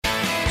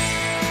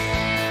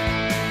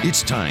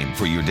It's time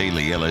for your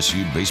daily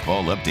LSU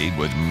baseball update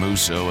with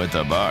Musso at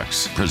the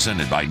Box.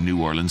 Presented by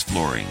New Orleans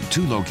Flooring.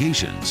 2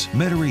 locations,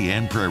 Metairie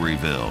and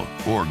Prairieville.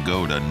 Or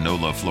go to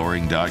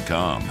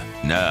nolaflooring.com.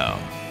 Now,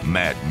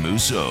 Matt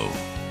Musso.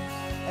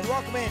 And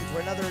welcome in to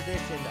another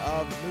edition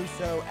of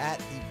Musso at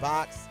the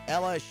Box.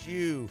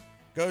 LSU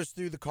goes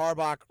through the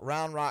Karbach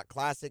Round Rock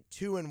Classic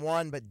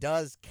 2-1, but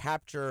does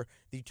capture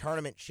the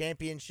tournament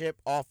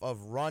championship off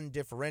of run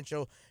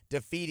differential,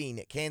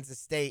 defeating Kansas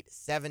State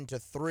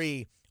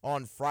 7-3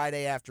 on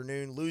Friday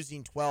afternoon,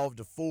 losing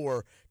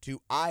 12-4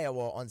 to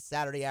Iowa on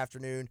Saturday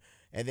afternoon,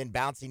 and then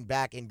bouncing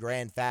back in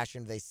grand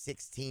fashion with a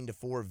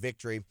 16-4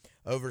 victory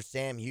over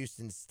Sam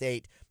Houston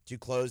State to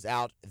close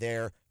out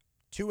their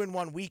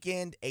 2-1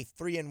 weekend, a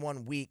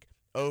 3-1 week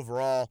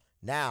overall.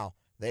 Now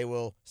they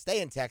will stay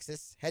in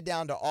Texas, head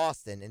down to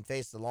Austin, and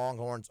face the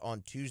Longhorns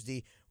on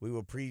Tuesday. We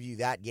will preview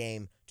that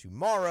game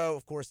tomorrow.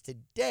 Of course,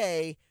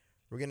 today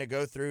we're going to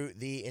go through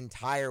the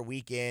entire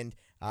weekend,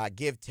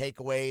 give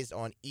takeaways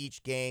on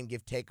each game,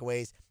 give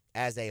takeaways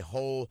as a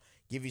whole,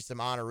 give you some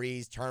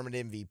honorees, tournament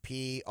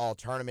MVP,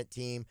 all-tournament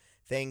team,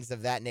 things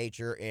of that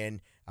nature.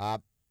 And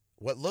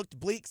what looked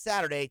bleak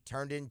Saturday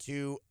turned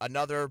into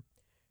another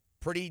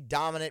pretty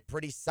dominant,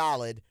 pretty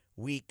solid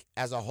week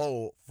as a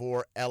whole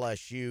for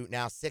LSU.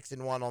 Now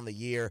 6-1 on the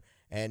year,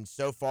 and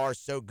so far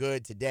so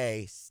good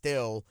today,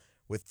 still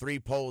with 3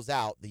 polls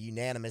out, the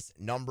unanimous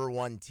number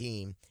 1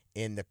 team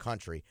in the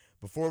country.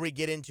 Before we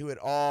get into it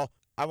all,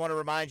 I want to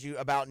remind you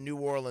about New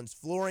Orleans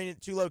Flooring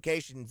at 2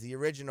 locations, the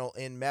original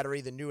in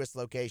Metairie, the newest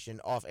location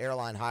off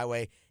Airline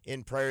Highway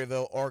in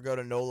Prairieville, or go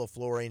to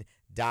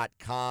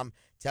nolaflooring.com.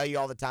 Tell you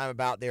all the time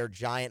about their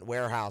giant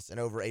warehouse and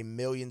over 1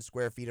 million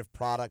square feet of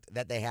product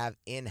that they have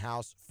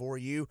in-house for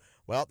you.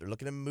 Well, they're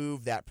looking to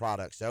move that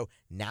product, so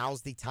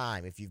now's the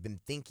time. If you've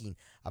been thinking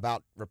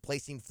about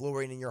replacing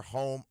flooring in your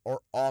home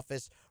or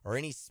office or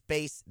any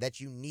space that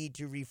you need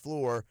to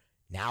refloor,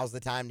 now's the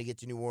time to get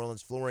to New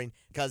Orleans Flooring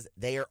because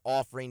they are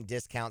offering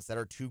discounts that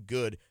are too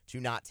good to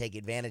not take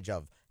advantage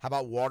of. How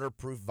about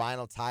waterproof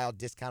vinyl tile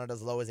discounted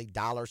as low as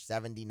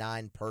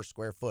 $1.79 per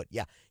square foot?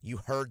 Yeah, you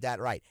heard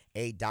that right,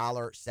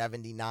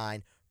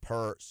 $1.79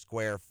 per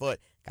square foot.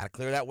 Got to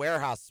clear that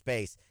warehouse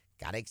space.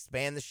 Got to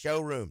expand the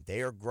showroom.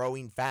 They are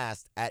growing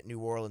fast at New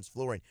Orleans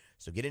Flooring.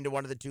 So get into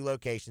one of the 2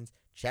 locations.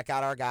 Check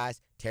out our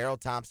guys, Terrell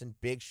Thompson,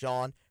 Big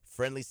Sean,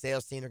 friendly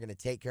sales team. Are going to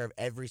take care of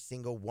every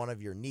single one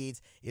of your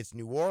needs. It's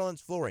New Orleans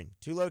Flooring,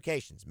 2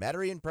 locations,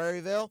 Metairie and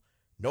Prairieville,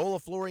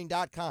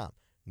 nolaflooring.com.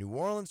 New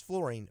Orleans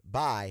Flooring,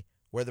 buy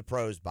where the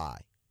pros buy.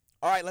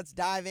 All right, let's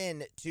dive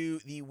in to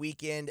the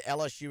weekend.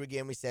 LSU,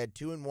 again, we said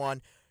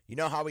 2-1. You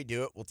know how we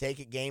do it. We'll take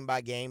it game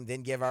by game,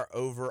 then give our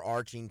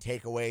overarching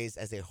takeaways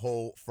as a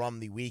whole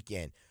from the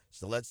weekend.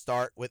 So let's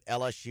start with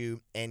LSU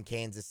and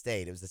Kansas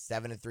State. It was a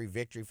 7-3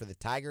 victory for the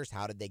Tigers.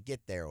 How did they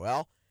get there?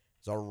 Well,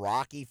 it was a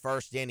rocky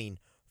first inning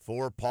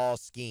for Paul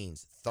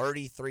Skeens.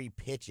 33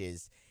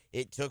 pitches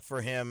it took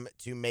for him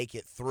to make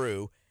it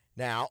through.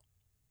 Now,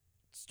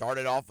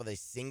 started off with a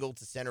single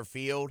to center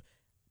field.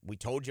 We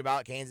told you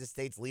about Kansas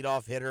State's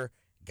leadoff hitter.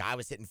 Guy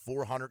was hitting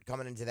 400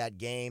 coming into that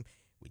game.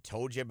 We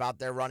told you about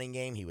their running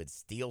game. He would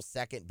steal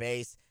second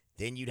base.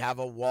 Then you'd have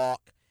a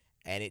walk,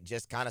 and it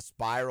just kind of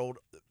spiraled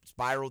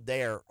from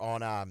there,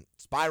 on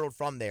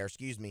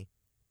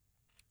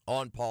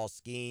Paul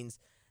Skeens.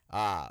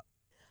 A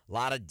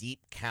lot of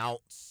deep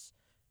counts.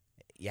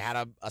 You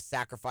had a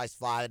sacrifice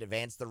fly that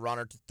advanced the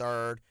runner to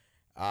third,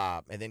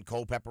 and then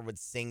Culpepper would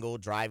single,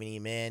 driving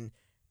him in.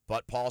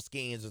 But Paul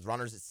Skeens with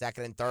runners at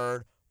second and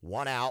third,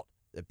 1 out,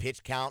 the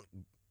pitch count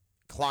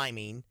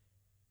climbing,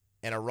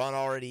 and a run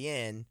already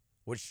in,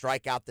 would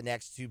strike out the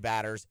next 2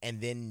 batters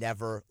and then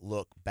never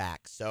look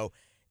back. So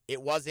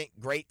it wasn't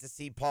great to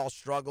see Paul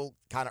struggle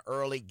kind of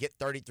early, get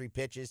 33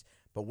 pitches,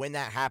 but when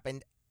that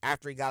happened,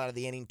 after he got out of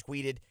the inning,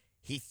 tweeted,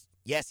 he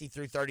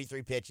threw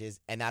 33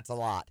 pitches, and that's a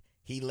lot.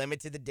 He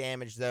limited the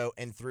damage, though,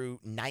 and threw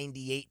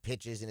 98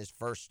 pitches in his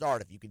first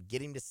start. If you could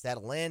get him to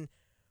settle in,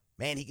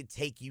 man, he could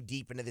take you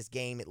deep into this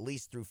game, at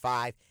least through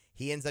 5.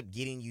 He ends up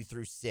getting you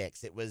through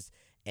 6. It was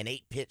an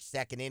 8-pitch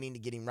second inning to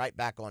get him right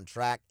back on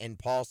track, and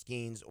Paul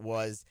Skeens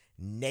was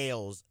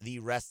nails the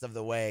rest of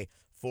the way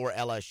for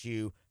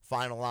LSU.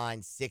 Final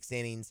line, 6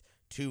 innings,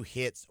 2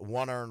 hits,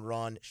 1 earned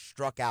run,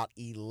 struck out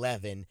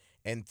 11,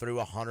 and threw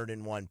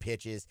 101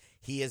 pitches.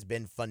 He has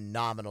been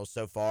phenomenal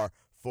so far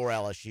for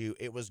LSU.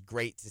 It was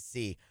great to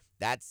see.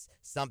 That's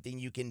something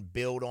you can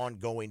build on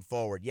going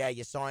forward. Yeah,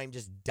 you saw him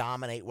just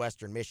dominate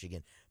Western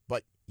Michigan,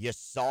 but you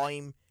saw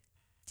him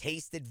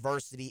taste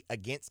adversity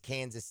against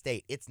Kansas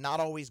State. It's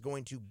not always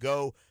going to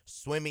go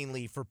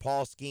swimmingly for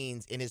Paul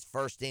Skeens in his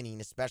first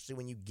inning, especially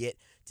when you get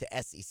to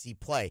SEC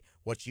play.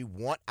 What you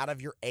want out of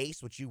your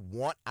ace, what you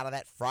want out of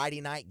that Friday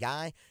night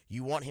guy,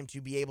 you want him to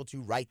be able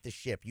to right the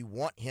ship. You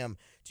want him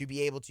to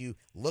be able to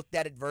look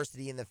that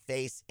adversity in the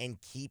face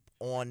and keep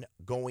on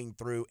going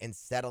through and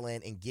settle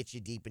in and get you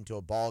deep into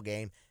a ball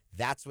game.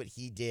 That's what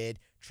he did.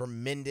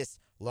 Tremendous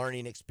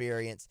learning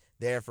experience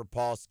there for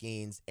Paul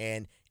Skeens,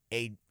 and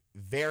a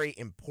very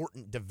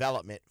important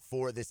development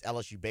for this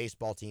LSU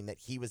baseball team that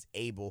he was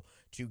able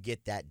to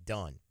get that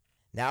done.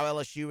 Now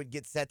LSU would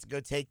get set to go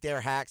take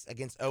their hacks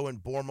against Owen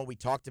Borma. We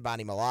talked about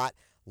him a lot.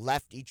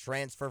 Lefty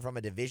transfer from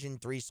a Division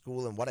III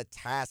school, and what a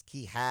task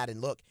he had.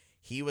 And look,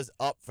 he was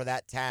up for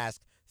that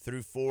task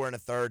through 4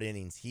 1/3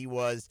 innings. He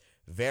was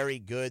very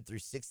good through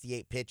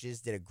 68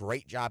 pitches, did a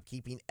great job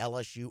keeping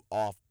LSU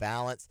off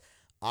balance.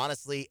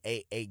 Honestly,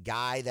 a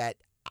guy that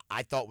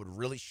I thought would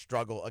really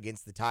struggle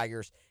against the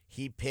Tigers.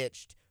 He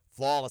pitched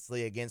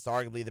flawlessly against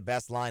arguably the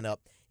best lineup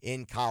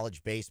in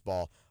college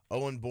baseball.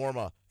 Owen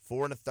Borma,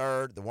 4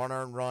 1/3, the 1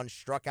 earned run,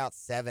 struck out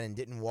 7 and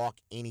didn't walk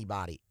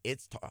anybody.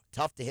 It's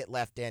tough to hit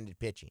left-handed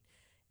pitching.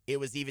 It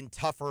was even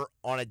tougher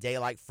on a day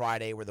like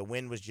Friday where the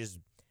wind was just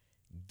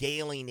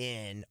galing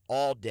in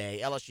all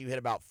day. LSU hit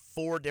about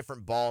 4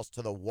 different balls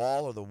to the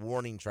wall or the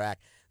warning track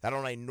that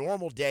on a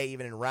normal day,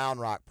 even in Round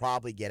Rock,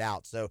 probably get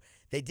out. So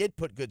they did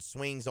put good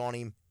swings on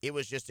him. It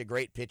was just a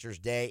great pitcher's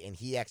day, and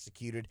he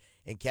executed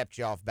and kept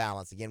you off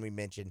balance. Again, we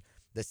mentioned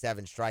the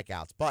 7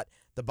 strikeouts. But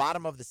the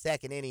bottom of the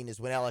second inning is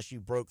when LSU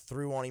broke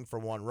through on him for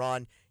 1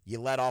 run. You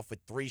led off with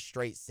 3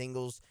 straight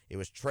singles. It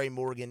was Trey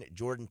Morgan,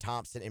 Jordan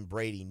Thompson, and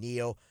Brady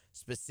Neal.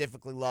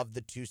 Specifically loved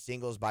the 2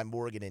 singles by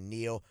Morgan and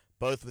Neal,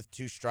 both with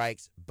 2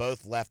 strikes,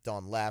 both left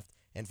on left.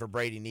 And for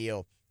Brady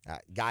Neal,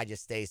 guy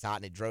just stays hot,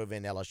 and it drove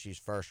in LSU's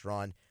first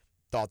run.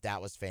 Thought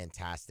that was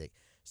fantastic.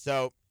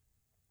 So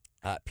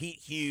Pete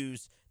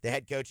Hughes, the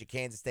head coach at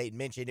Kansas State,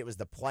 mentioned it was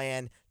the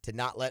plan to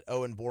not let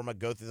Owen Borma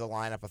go through the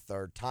lineup a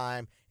 3rd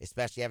time,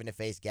 especially having to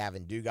face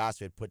Gavin Dugas,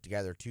 who had put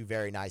together 2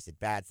 very nice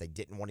at-bats. They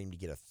didn't want him to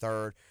get a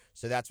 3rd,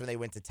 so that's when they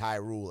went to Ty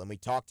Rule. And we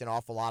talked an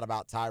awful lot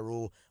about Ty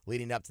Rule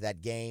leading up to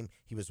that game.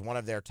 He was one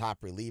of their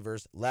top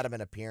relievers, led them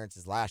in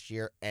appearances last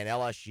year, and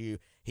LSU,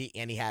 he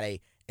had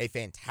a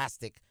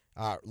fantastic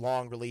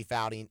long relief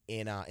outing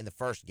in the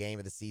first game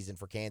of the season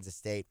for Kansas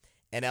State,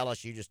 and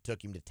LSU just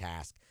took him to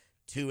task.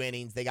 2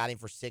 innings, they got him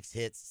for 6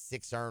 hits,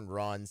 6 earned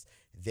runs.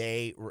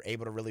 They were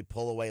able to really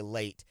pull away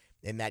late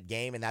in that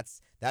game, and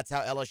that's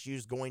how LSU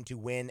is going to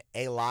win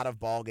a lot of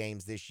ball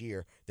games this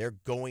year. They're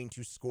going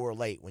to score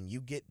late. When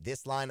you get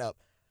this lineup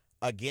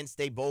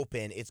against a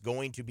bullpen, it's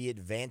going to be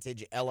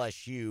advantage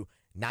LSU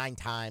 9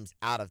 times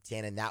out of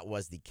 10, and that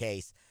was the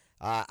case.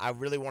 I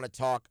really want to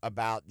talk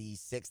about the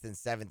 6th and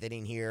 7th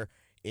inning here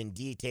in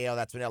detail.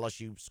 That's when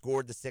LSU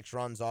scored the 6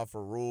 runs off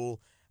for Rule.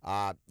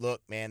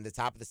 Look, man, the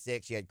top of the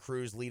 6th, you had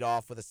Cruz lead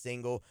off with a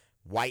single.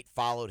 White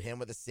followed him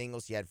with a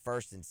single, so you had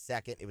 1st and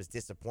 2nd. It was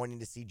disappointing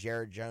to see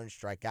Jared Jones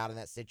strike out in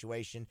that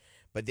situation.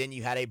 But then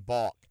you had a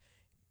balk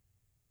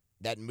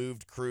that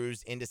moved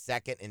Cruz into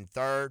 2nd and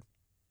 3rd,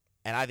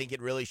 and I think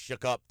it really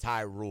shook up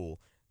Ty Rule.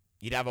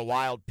 You'd have a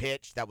wild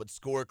pitch that would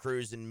score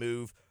Cruz and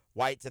move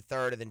White to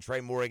 3rd, and then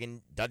Trey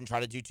Morgan doesn't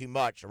try to do too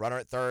much. A runner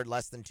at 3rd,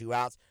 less than 2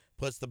 outs,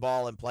 puts the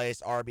ball in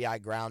place,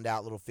 RBI ground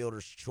out, little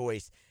fielder's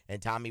choice,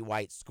 and Tommy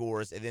White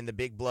scores. And then the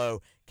big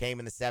blow came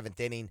in the 7th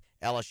inning.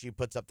 LSU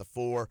puts up the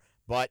 4,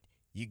 but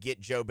you get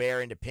Joe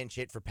Bear into pinch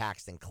hit for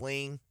Paxton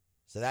Kling.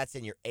 So that's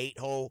in your 8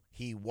 hole.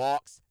 He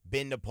walks.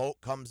 Ben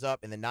DePolk comes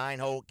up in the 9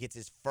 hole, gets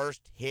his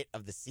first hit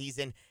of the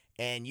season,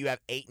 and you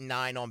have 8 and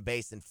 9 on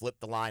base and flip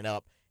the line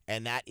up.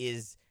 And that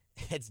is,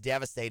 it's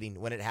devastating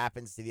when it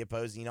happens to the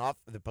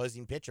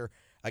opposing pitcher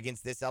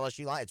against this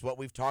LSU line. It's what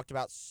we've talked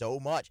about so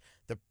much.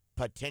 The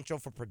potential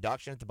for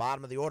production at the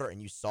bottom of the order,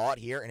 and you saw it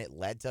here, and it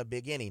led to a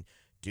big inning.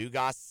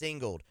 Dugas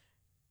singled.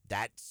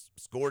 That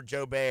scored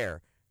Joe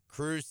Bear.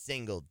 Cruz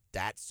singled.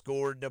 That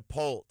scored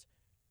DePolt.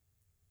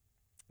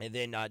 And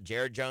then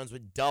Jared Jones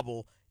would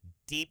double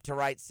deep to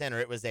right center.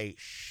 It was a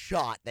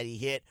shot that he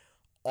hit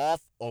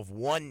off of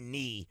one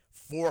knee,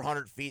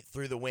 400 feet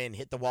through the wind,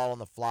 hit the wall on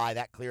the fly.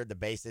 That cleared the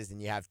bases, and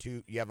you have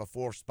a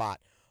 4th spot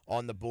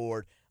on the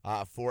board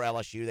for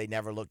LSU. They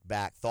never looked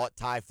back. Thought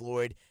Ty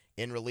Floyd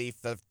in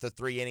relief the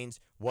 3 innings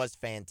was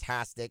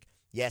fantastic.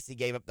 Yes, he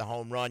gave up the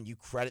home run. You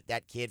credit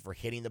that kid for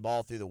hitting the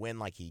ball through the wind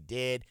like he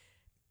did.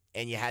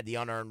 And you had the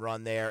unearned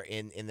run there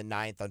in the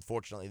 9th.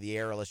 Unfortunately, the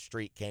errorless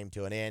streak came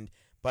to an end,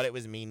 but it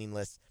was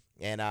meaningless.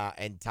 And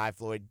Ty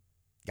Floyd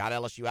got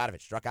LSU out of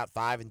it. Struck out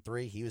 5 and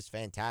 3. He was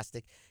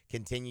fantastic.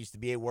 Continues to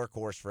be a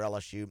workhorse for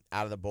LSU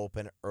out of the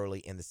bullpen early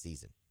in the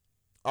season.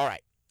 All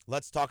right,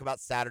 let's talk about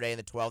Saturday and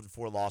the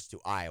 12-4 loss to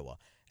Iowa.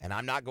 And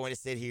I'm not going to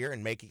sit here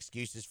and make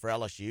excuses for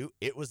LSU.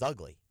 It was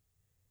ugly.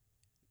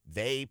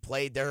 They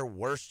played their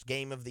worst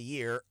game of the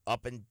year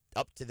up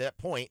to that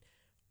point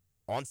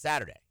on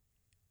Saturday.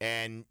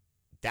 And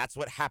that's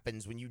what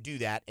happens when you do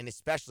that, and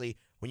especially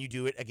when you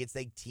do it against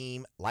a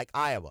team like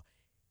Iowa.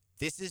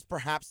 This is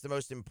perhaps the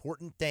most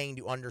important thing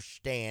to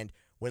understand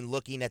when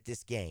looking at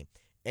this game.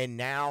 And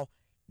now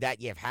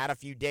that you've had a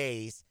few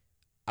days,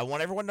 I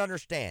want everyone to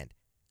understand,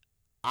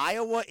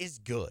 Iowa is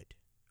good,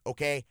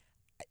 okay?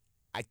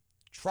 I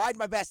tried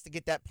my best to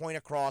get that point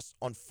across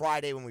on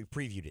Friday when we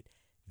previewed it.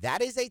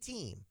 That is a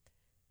team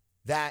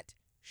that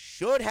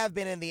should have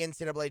been in the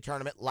NCAA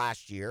tournament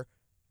last year,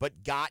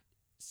 but got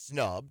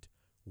snubbed,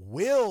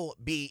 will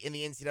be in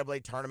the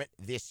NCAA tournament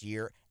this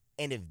year,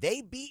 and if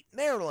they beat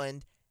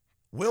Maryland,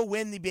 will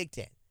win the Big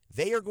Ten.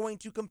 They are going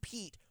to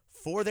compete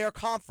for their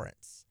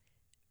conference,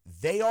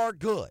 they are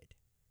good.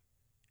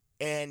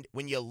 And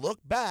when you look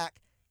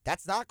back,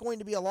 that's not going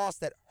to be a loss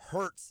that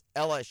hurts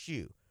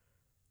LSU.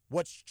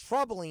 What's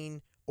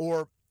troubling,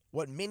 or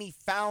what many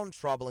found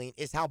troubling,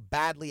 is how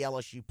badly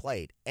LSU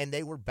played. And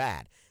they were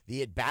bad.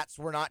 The at-bats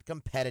were not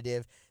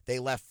competitive. They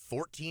left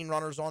 14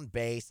 runners on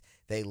base.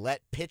 They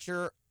let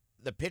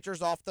the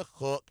pitchers off the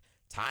hook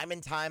time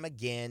and time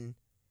again.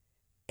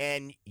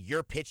 And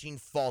your pitching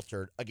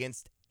faltered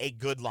against a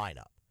good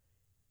lineup.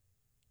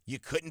 You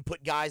couldn't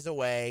put guys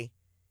away.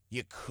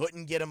 You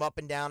couldn't get them up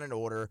and down in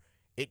order.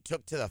 It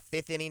took to the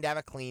fifth inning to have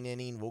a clean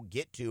inning. We'll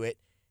get to it.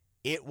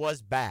 It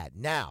was bad.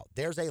 Now,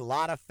 there's a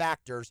lot of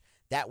factors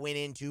that went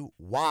into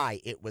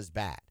why it was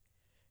bad.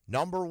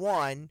 Number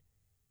one,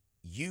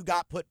 you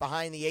got put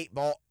behind the 8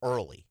 ball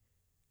early.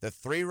 The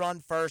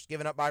 3-run first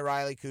given up by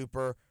Riley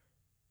Cooper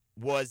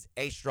was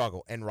a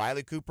struggle, and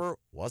Riley Cooper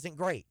wasn't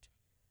great.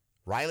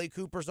 Riley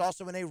Cooper's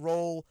also in a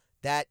role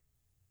that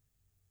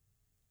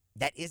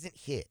isn't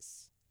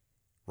his.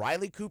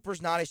 Riley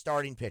Cooper's not a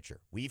starting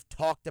pitcher. We've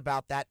talked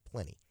about that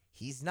plenty.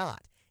 He's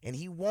not, and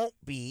he won't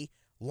be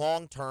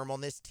long-term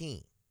on this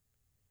team.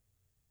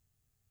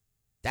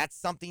 That's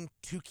something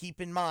to keep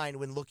in mind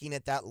when looking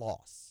at that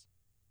loss.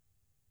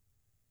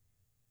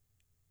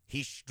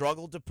 He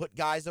struggled to put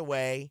guys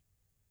away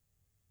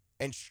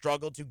and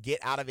struggled to get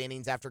out of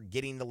innings after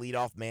getting the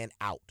leadoff man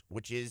out,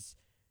 which is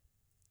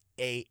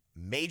a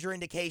major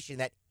indication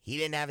that he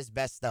didn't have his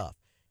best stuff.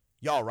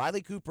 Y'all,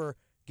 Riley Cooper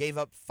gave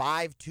up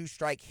 5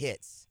 2-strike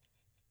hits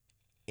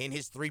in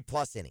his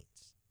 3+ innings.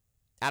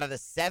 Out of the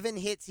 7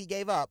 hits he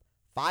gave up,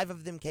 5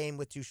 of them came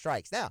with 2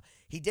 strikes. Now,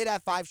 he did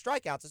have 5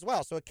 strikeouts as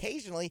well, so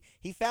occasionally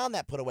he found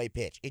that put-away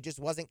pitch. It just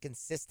wasn't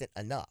consistent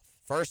enough.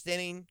 First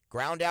inning,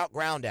 ground out.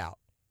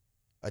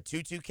 A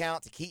 2-2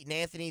 count to Keaton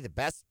Anthony, the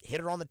best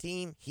hitter on the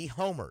team. He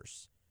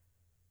homers.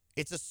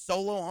 It's a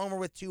solo homer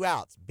with 2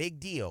 outs. Big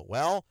deal.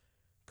 Well,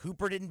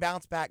 Cooper didn't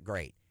bounce back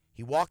great.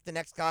 He walked the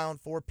next guy on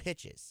 4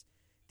 pitches.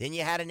 Then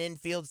you had an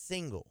infield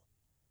single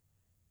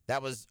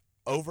that was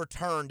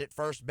overturned at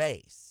first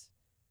base.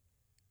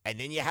 And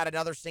then you had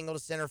another single to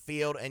center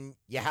field, and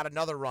you had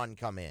another run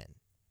come in.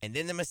 And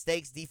then the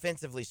mistakes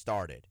defensively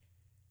started.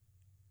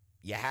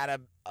 You had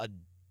a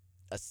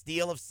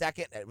steal of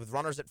second with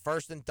runners at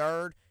first and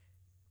third.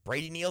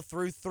 Brady Neal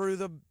threw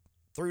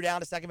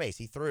down to second base.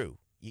 He threw.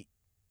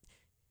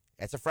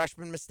 That's a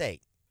freshman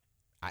mistake.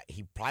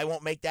 He probably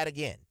won't make that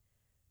again.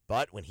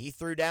 But when he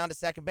threw down to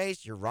second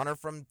base, your runner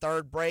from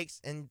third breaks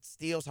and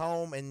steals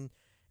home and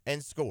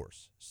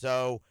scores.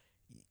 So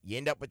you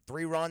end up with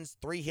 3 runs,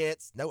 3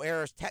 hits, no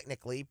errors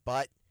technically,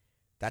 but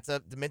that's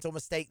the mental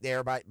mistake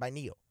there by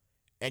Neal.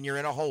 And you're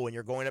in a hole, and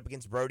you're going up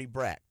against Brody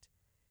Brecht.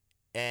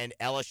 And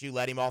LSU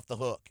let him off the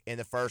hook in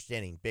the first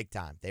inning, big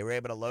time. They were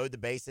able to load the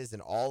bases,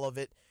 and all of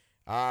it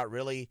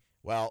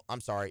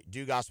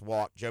Dugas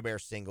walked, Joe Bear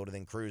singled, and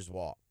then Cruz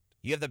walked.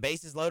 You have the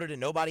bases loaded and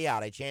nobody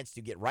out, a chance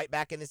to get right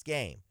back in this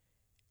game.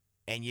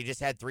 And you just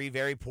had 3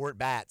 very poor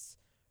bats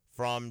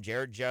from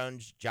Jared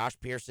Jones, Josh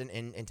Pearson,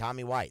 and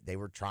Tommy White. They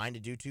were trying to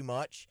do too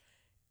much,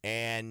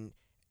 and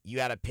you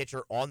had a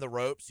pitcher on the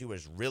ropes who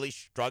was really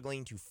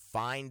struggling to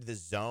find the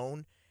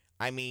zone.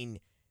 I mean,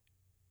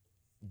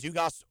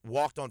 Dugas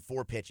walked on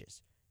 4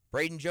 pitches.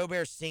 Braden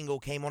Jobert's single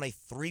came on a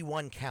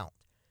 3-1 count.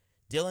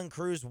 Dylan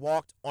Cruz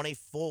walked on a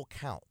full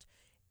count.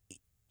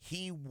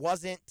 He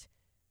wasn't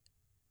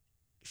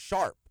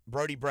sharp,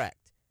 Brody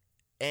Brecht.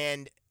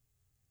 And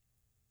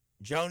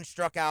Jones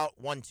struck out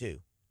 1-2.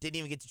 Didn't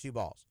even get to 2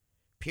 balls.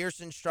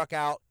 Pearson struck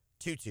out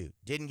 2-2.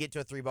 Didn't get to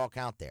a 3-ball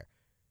count there.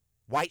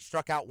 White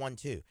struck out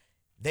 1-2.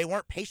 They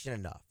weren't patient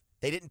enough.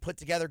 They didn't put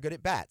together good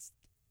at-bats.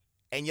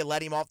 And you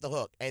let him off the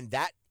hook. And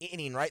that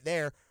inning right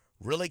there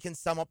really can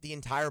sum up the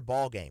entire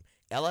ball game.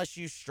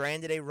 LSU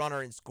stranded a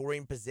runner in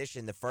scoring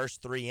position the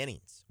first 3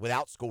 innings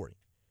without scoring.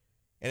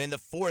 And in the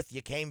 4th,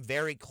 you came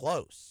very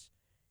close.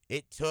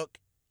 It took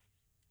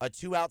a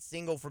 2-out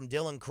single from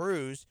Dylan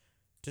Cruz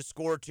to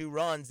score 2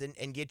 runs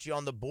and get you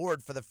on the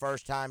board for the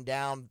first time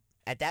down,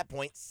 at that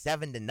point,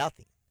 7-0.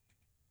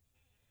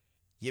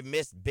 You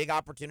missed big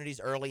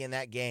opportunities early in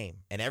that game,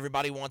 and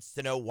everybody wants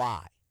to know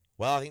why.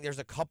 Well, I think there's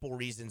a couple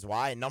reasons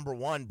why, and number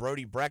one,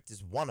 Brody Brecht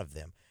is one of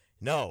them.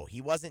 No,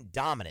 he wasn't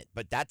dominant,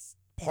 but that's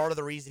part of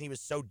the reason he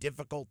was so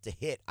difficult to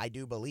hit, I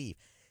do believe.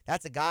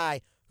 That's a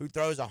guy who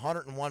throws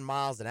 101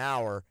 miles an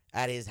hour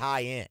at his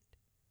high end.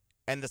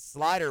 And the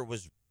slider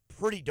was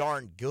pretty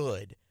darn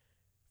good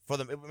for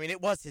them. I mean,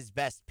 it was his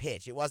best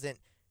pitch. It wasn't,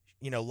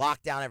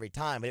 locked down every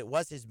time, but it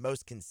was his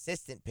most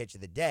consistent pitch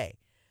of the day.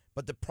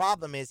 But the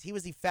problem is he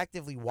was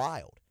effectively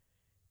wild.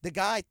 The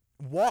guy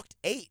walked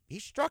 8. He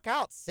struck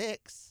out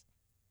 6.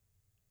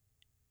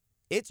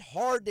 It's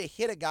hard to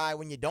hit a guy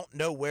when you don't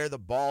know where the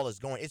ball is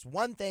going. It's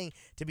one thing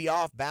to be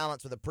off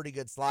balance with a pretty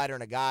good slider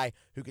and a guy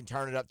who can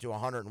turn it up to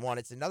 101.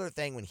 It's another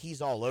thing when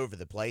he's all over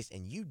the place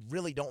and you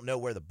really don't know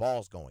where the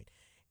ball's going.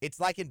 It's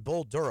like in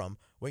Bull Durham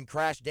when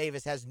Crash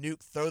Davis has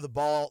Nuke throw the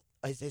ball,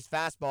 his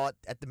fastball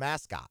at the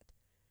mascot.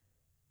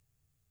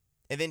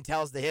 And then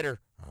tells the hitter,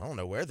 I don't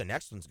know where the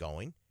next one's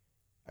going.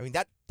 I mean,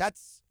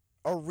 that's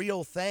a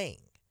real thing.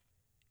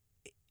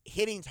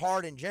 Hitting's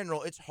hard in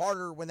general. It's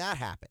harder when that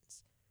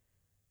happens.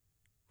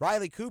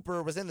 Riley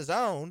Cooper was in the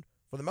zone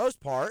for the most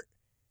part.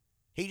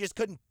 He just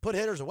couldn't put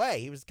hitters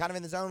away. He was kind of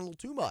in the zone a little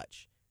too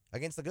much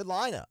against a good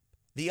lineup.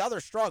 The other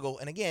struggle,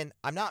 and again,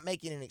 I'm not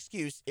making an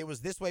excuse. It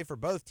was this way for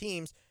both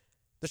teams.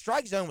 The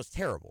strike zone was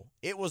terrible.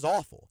 It was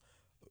awful.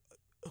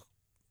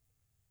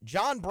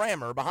 John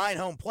Brammer behind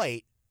home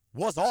plate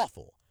was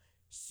awful.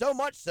 So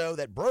much so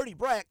that Brody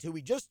Brecht, who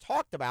we just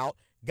talked about,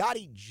 got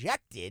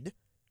ejected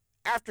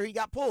after he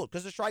got pulled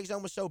because the strike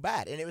zone was so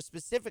bad. And it was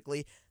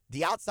specifically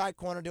the outside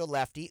corner to a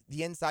lefty,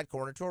 the inside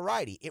corner to a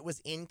righty. It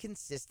was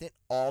inconsistent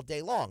all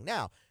day long.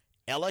 Now,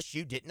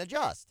 LSU didn't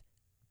adjust.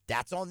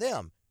 That's on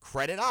them.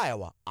 Credit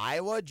Iowa.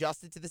 Iowa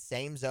adjusted to the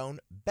same zone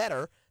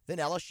better than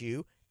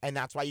LSU, and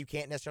that's why you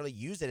can't necessarily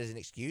use it as an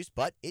excuse,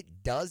 but it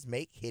does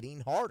make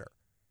hitting harder.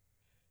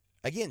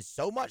 Again,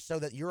 so much so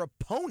that your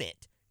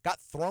opponent got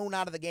thrown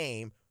out of the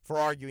game for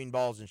arguing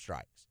balls and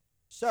strikes.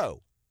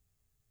 So,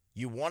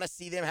 you want to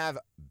see them have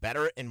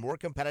better and more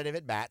competitive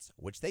at-bats,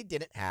 which they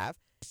didn't have,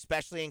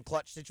 especially in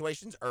clutch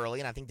situations early,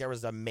 and I think there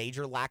was a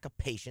major lack of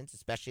patience,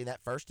 especially in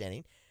that first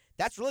inning.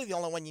 That's really the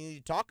only one you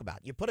need to talk about.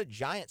 You put a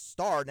giant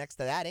star next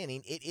to that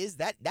inning, it is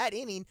that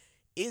inning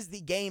is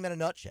the game in a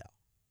nutshell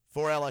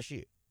for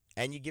LSU.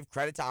 And you give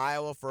credit to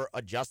Iowa for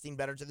adjusting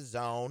better to the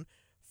zone,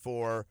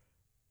 for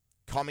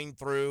coming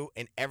through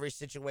in every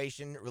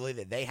situation really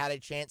that they had a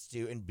chance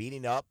to and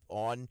beating up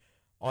on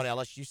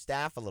LSU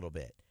staff a little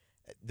bit.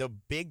 The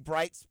big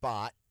bright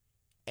spot,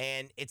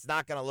 and it's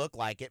not going to look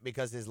like it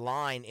because his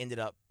line ended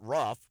up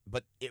rough,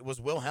 but it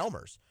was Will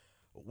Helmers.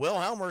 Will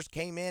Helmers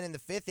came in the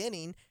fifth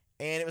inning,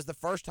 and it was the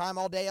first time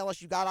all day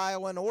LSU got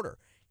Iowa in order.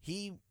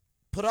 He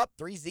put up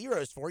 3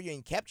 zeros for you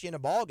and kept you in a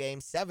ball game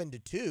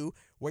 7-2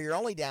 where you're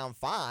only down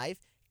 5,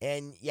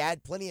 and you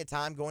had plenty of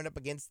time going up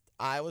against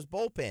Iowa's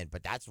bullpen.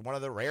 But that's one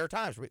of the rare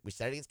times. We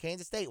said it against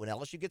Kansas State. When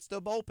LSU gets to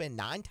a bullpen,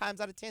 9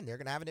 times out of 10, they're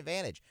going to have an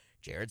advantage.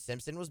 Jared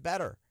Simpson was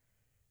better.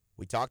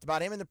 We talked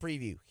about him in the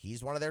preview.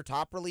 He's one of their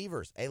top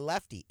relievers, a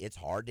lefty. It's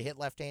hard to hit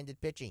left-handed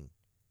pitching.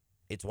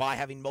 It's why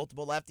having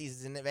multiple lefties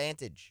is an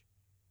advantage.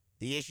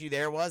 The issue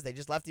there was they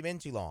just left him in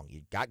too long.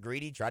 You got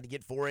greedy, tried to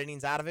get 4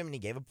 innings out of him, and he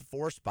gave up a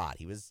 4 spot.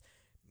 He was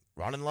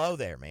running low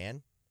there,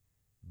 man.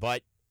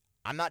 But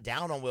I'm not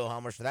down on Will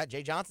Helmers for that.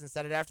 Jay Johnson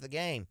said it after the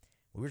game.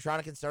 We were trying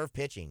to conserve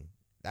pitching.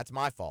 That's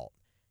my fault.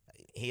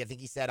 I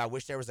think he said, I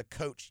wish there was a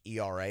coach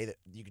ERA that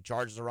you could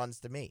charge the runs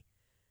to me.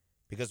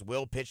 Because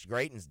Will pitched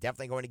great and is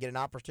definitely going to get an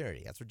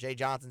opportunity. That's what Jay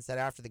Johnson said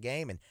after the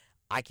game, and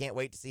I can't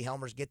wait to see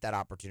Helmers get that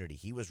opportunity.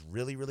 He was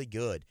really, really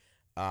good.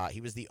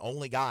 He was the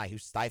only guy who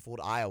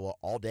stifled Iowa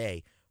all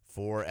day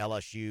for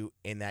LSU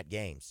in that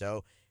game.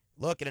 So,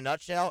 look, in a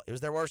nutshell, it was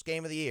their worst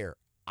game of the year.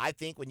 I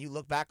think when you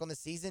look back on the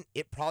season,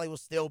 it probably will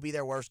still be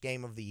their worst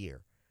game of the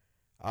year.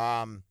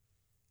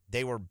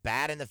 They were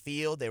bad in the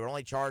field. They were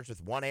only charged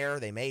with 1 error.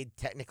 They made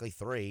technically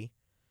 3.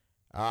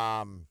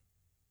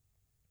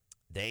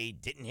 They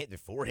didn't hit the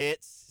 4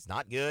 hits. It's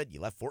not good.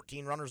 You left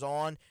 14 runners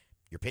on.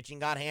 Your pitching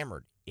got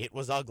hammered. It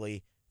was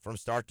ugly from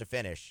start to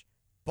finish.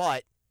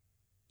 But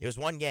it was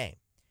 1 game.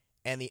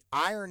 And the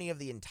irony of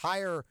the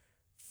entire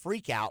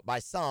freak out by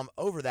some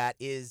over that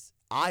is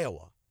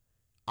Iowa.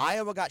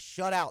 Iowa got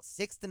shut out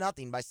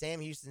 6-0 by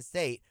Sam Houston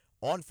State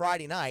on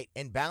Friday night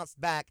and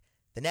bounced back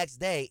the next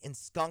day and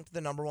skunked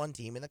the number 1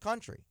 team in the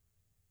country.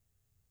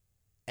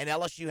 And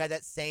LSU had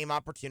that same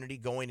opportunity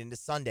going into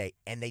Sunday,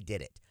 and they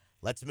did it.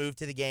 Let's move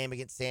to the game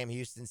against Sam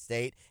Houston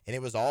State, and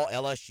it was all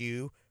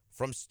LSU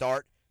from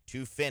start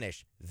to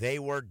finish. They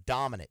were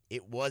dominant.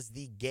 It was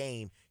the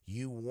game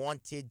you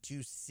wanted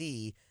to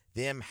see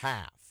them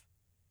have.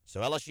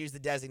 So LSU's the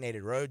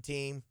designated road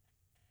team.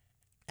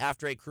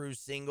 After a Cruz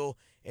single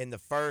in the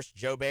first,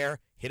 Joe Bear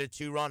hit a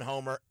 2-run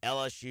homer.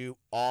 LSU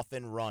off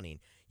and running.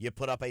 You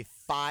put up a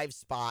 5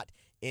 spot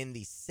in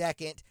the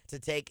second to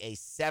take a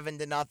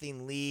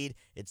 7-0 lead.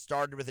 It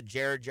started with a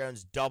Jared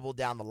Jones double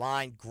down the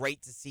line.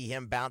 Great to see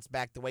him bounce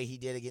back the way he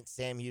did against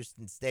Sam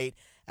Houston State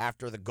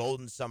after the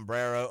Golden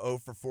Sombrero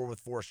 0-for-4 with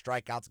 4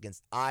 strikeouts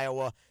against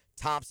Iowa.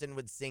 Thompson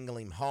would single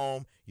him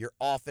home. You're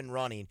off and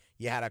running.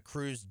 You had a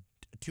Cruz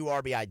 2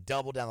 RBI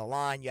double down the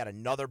line. You had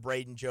another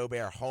Braden Joe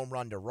Bear home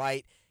run to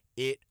right.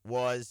 It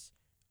was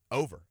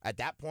over. At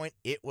that point,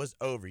 it was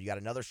over. You got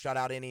another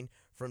shutout inning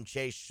from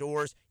Chase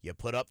Shores. You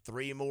put up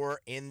 3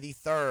 more in the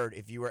third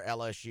if you were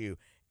LSU.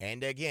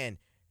 And again,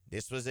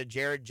 this was a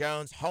Jared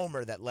Jones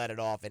homer that led it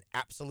off. An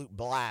absolute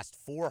blast,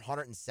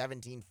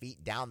 417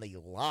 feet down the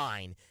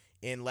line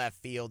in left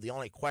field. The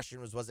only question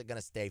was it going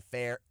to stay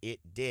fair? It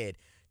did.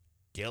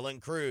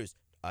 Dylan Cruz,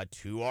 a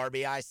 2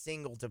 RBI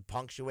single to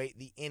punctuate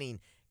the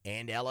inning.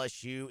 And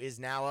LSU is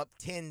now up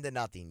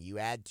 10-0. You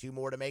add 2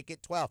 more to make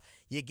it 12.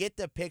 You get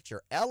the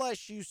picture.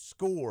 LSU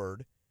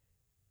scored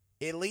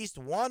at least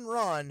 1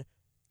 run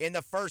in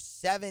the first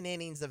 7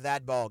 innings of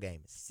that ball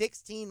game.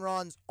 16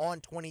 runs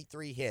on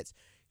 23 hits.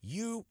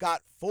 You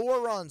got 4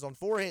 runs on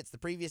 4 hits the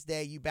previous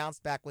day. You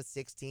bounced back with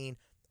 16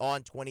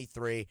 on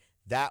 23.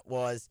 That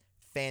was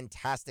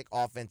fantastic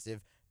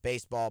offensive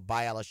baseball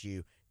by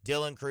LSU.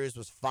 Dylan Cruz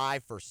was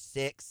 5 for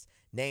 6,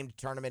 named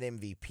tournament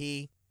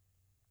MVP.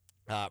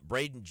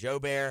 Braden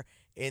Jobert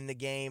in the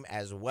game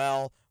as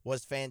well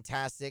was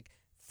fantastic.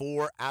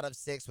 4 out of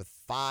 6 with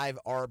 5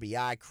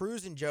 RBI.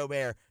 Cruz and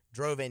Jobert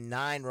drove in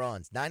 9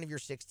 runs, 9 of your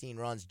 16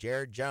 runs.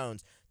 Jared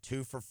Jones,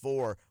 2 for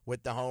 4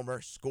 with the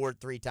homer, scored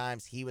 3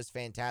 times. He was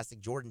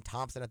fantastic. Jordan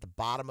Thompson at the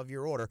bottom of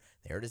your order.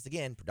 There it is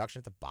again, production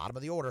at the bottom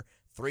of the order.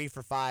 3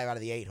 for 5 out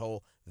of the 8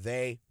 hole.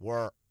 They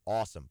were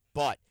awesome.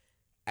 But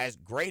as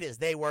great as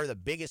they were, the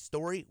biggest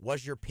story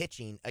was your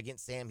pitching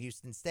against Sam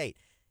Houston State.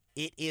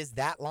 It is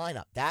that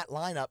lineup. That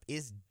lineup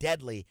is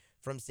deadly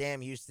from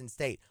Sam Houston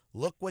State.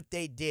 Look what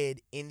they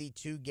did in the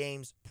 2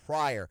 games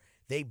prior.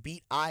 They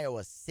beat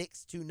Iowa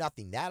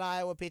 6-0. That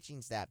Iowa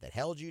pitching staff that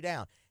held you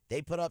down,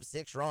 they put up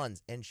 6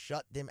 runs and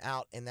shut them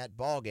out in that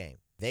ball game.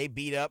 They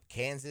beat up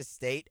Kansas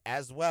State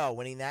as well,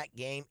 winning that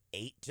game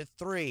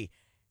 8-3.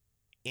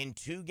 In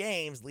 2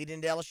 games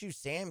leading to LSU,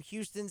 Sam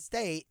Houston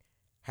State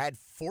had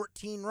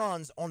 14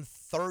 runs on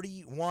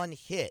 31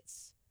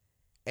 hits.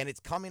 And it's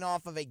coming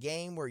off of a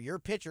game where your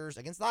pitchers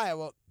against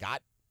Iowa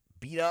got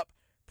beat up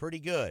pretty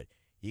good.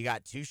 You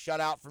got 2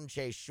 shutout from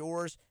Chase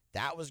Shores.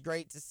 That was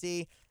great to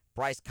see.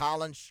 Bryce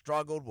Collins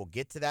struggled. We'll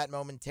get to that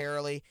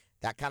momentarily.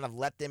 That kind of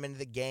let them into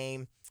the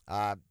game.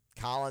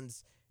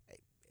 Collins,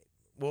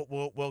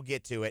 we'll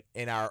get to it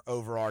in our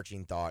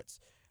overarching thoughts.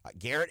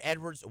 Garrett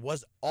Edwards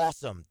was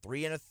awesome.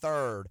 3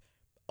 1/3,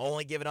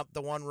 only giving up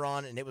the 1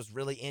 run, and it was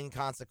really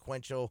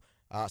inconsequential.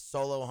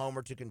 Solo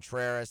homer to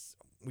Contreras.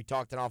 We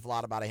talked an awful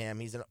lot about him.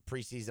 He's a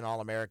preseason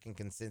All-American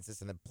consensus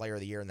and the player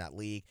of the year in that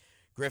league.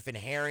 Griffin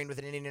Herring with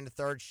an inning and a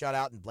third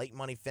shutout, and Blake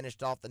Money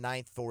finished off the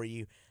 9th for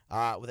you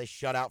with a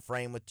shutout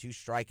frame with 2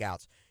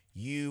 strikeouts.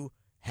 You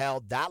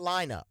held that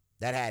lineup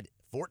that had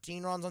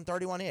 14 runs on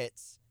 31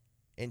 hits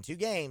in 2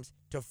 games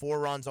to 4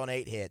 runs on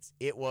 8 hits.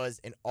 It was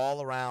an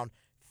all-around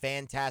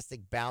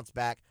fantastic bounce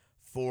back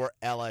for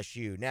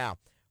LSU. Now,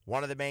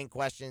 one of the main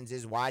questions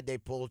is why'd they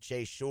pull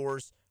Chase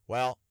Shores?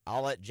 Well,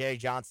 I'll let Jay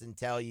Johnson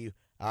tell you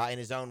in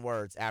his own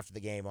words after the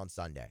game on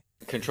Sunday.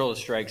 Control the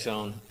strike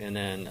zone, and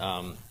then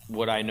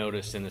what I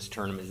noticed in this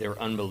tournament, they were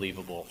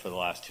unbelievable for the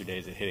last 2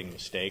 days at hitting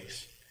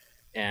mistakes,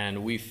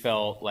 and we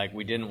felt like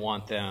we didn't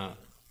want the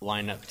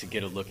lineup to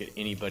get a look at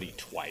anybody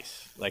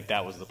twice. Like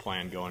that was the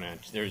plan going in.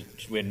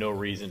 We had no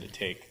reason to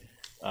take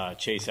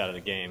Chase out of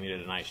the game. He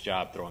did a nice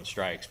job throwing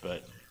strikes,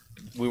 but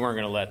we weren't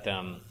going to let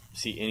them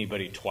see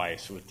anybody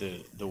twice with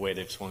the way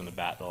they've swung the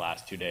bat the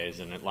last 2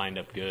 days, and it lined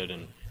up good,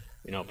 and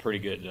pretty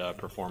good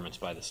performance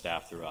by the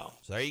staff throughout.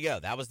 So there you go.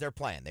 That was their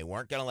plan. They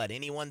weren't going to let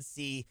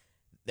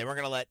they weren't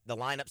going to let the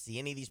lineup see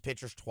any of these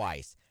pitchers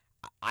twice.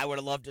 I would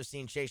have loved to have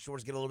seen Chase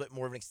Shores get a little bit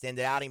more of an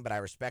extended outing, but I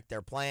respect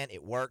their plan.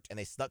 It worked, and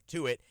they stuck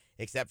to it,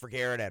 except for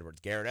Garrett Edwards.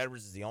 Garrett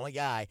Edwards is the only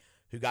guy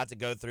who got to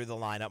go through the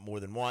lineup more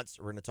than once.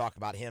 We're going to talk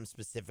about him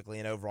specifically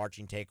in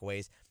overarching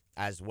takeaways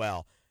as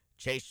well.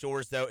 Chase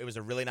Shores, though, it was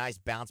a really nice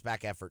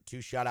bounce-back effort. 2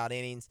 shutout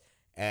innings.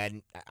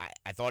 And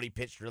I thought he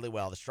pitched really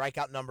well. The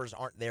strikeout numbers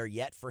aren't there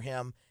yet for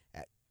him.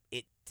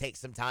 It takes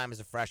some time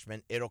as a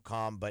freshman. It'll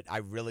come, but I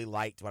really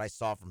liked what I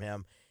saw from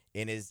him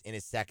in his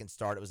second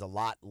start. It was a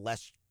lot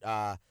less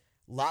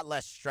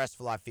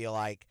stressful, I feel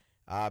like,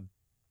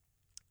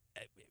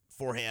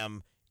 for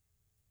him,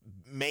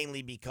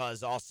 mainly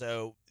because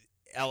also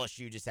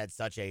LSU just had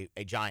such a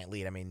giant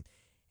lead. I mean,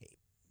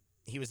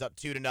 he was up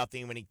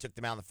 2-0 when he took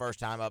them out the first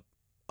time, up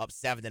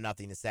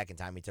 7-0 the second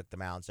time he took the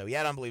mound. So he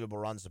had unbelievable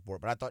run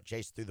support, but I thought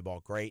Chase threw the ball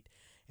great,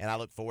 and I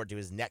look forward to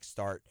his next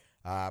start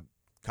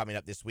coming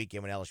up this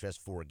weekend when LSU has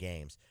 4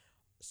 games.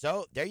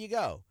 So there you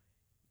go.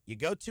 You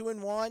go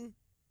 2-1.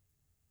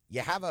 You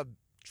have a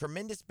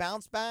tremendous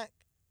bounce back.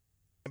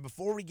 And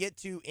before we get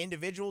to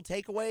individual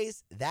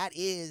takeaways, that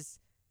is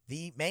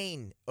the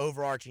main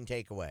overarching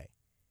takeaway,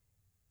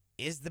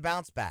 is the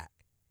bounce back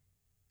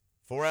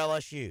for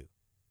LSU.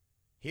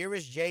 Here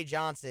is Jay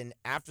Johnson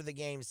after the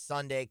game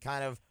Sunday,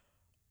 kind of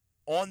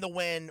on the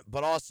win,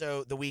 but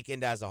also the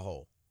weekend as a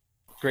whole.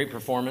 Great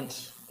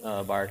performance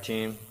by our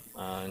team,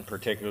 and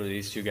particularly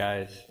these 2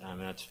 guys. I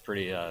mean, that's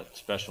pretty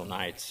special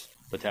nights.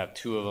 But to have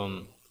 2 of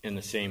them in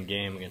the same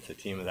game against a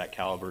team of that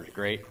caliber is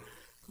great.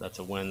 That's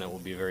a win that will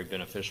be very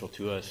beneficial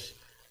to us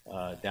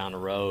down the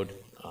road.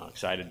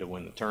 Excited to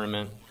win the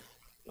tournament.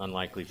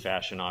 Unlikely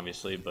fashion,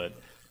 obviously, but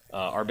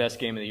our best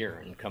game of the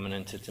year. And coming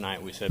into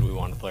tonight, we said we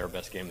wanted to play our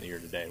best game of the year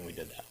today, and we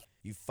did that.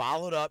 You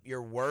followed up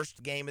your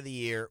worst game of the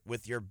year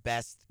with your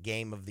best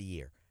game of the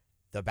year.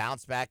 The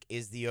bounce back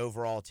is the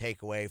overall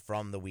takeaway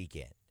from the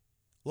weekend.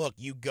 Look,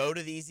 you go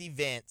to these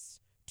events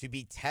to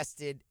be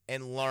tested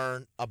and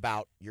learn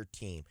about your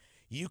team.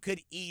 You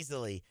could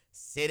easily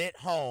sit at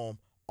home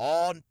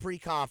on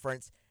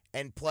pre-conference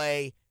and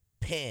play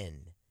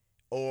Penn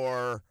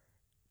or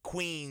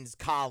Queens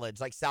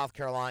College like South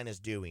Carolina's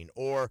doing,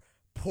 or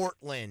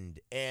Portland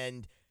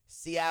and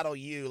Seattle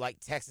U like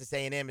Texas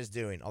A&M is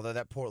doing, although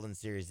that Portland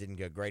series didn't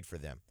go great for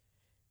them.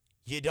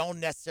 You don't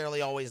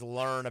necessarily always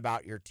learn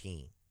about your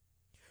team.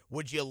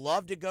 Would you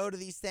love to go to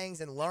these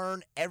things and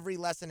learn every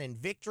lesson in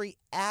victory?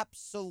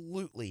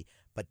 Absolutely.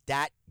 but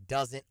that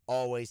doesn't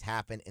always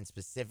happen, and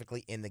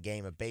specifically in the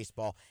game of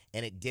baseball,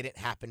 and it didn't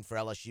happen for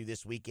LSU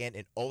this weekend,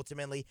 and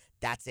ultimately,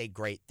 that's a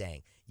great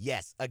thing.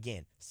 Yes,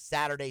 again,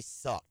 Saturday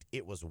sucked.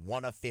 It was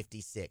 1 of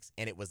 56,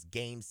 and it was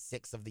Game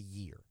 6 of the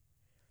year,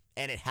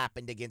 and it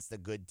happened against a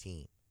good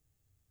team.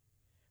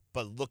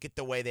 But look at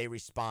the way they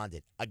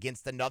responded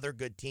against another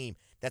good team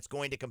that's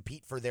going to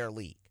compete for their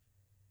league,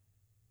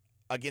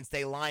 against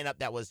a lineup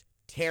that was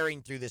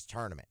tearing through this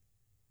tournament.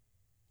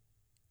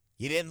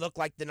 You didn't look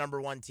like the number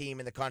one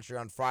team in the country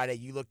on Friday.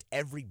 You looked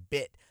every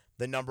bit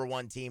the number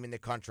one team in the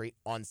country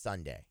on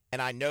Sunday.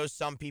 And I know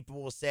some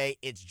people will say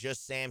it's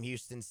just Sam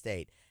Houston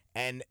State,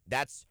 and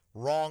that's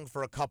wrong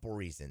for a couple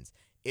reasons.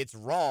 It's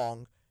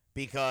wrong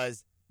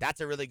because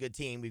that's a really good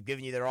team. We've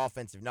given you their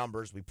offensive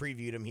numbers. We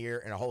previewed them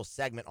here in a whole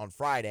segment on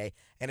Friday.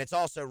 And it's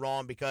also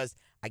wrong because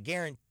I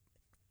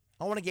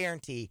want to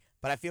guarantee,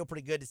 but I feel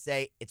pretty good to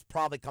say it's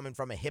probably coming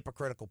from a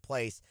hypocritical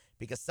place,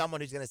 because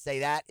someone who's going to say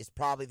that is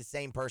probably the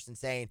same person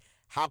saying,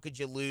 how could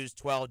you lose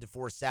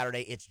 12-4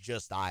 Saturday? It's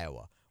just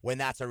Iowa, when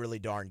that's a really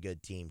darn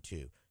good team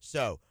too.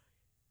 So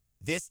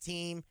this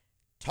team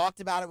talked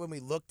about it when we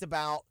looked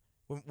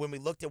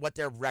at what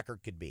their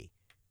record could be.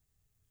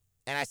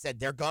 And I said,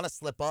 they're going to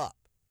slip up.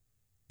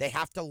 They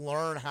have to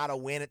learn how to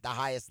win at the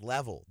highest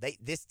level.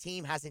 This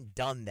team hasn't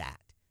done that.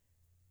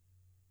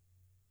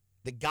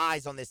 The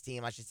guys on this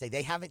team, I should say,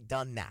 they haven't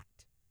done that.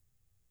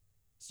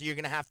 So you're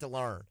going to have to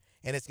learn,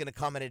 and it's going to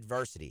come in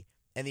adversity.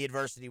 And the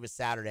adversity was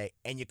Saturday,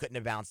 and you couldn't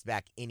have bounced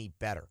back any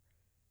better.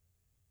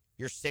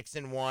 You're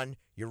 6-1.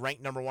 You're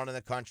ranked number one in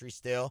the country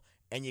still,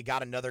 and you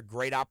got another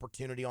great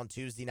opportunity on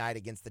Tuesday night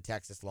against the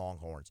Texas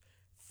Longhorns.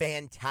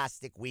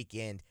 Fantastic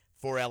weekend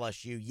for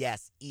LSU.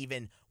 Yes,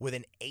 even with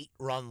an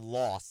 8-run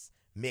loss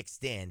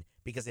mixed in,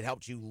 because it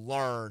helped you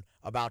learn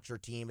about your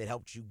team. It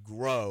helped you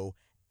grow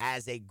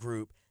as a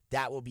group.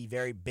 That will be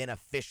very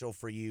beneficial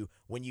for you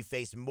when you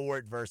face more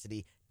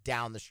adversity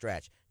down the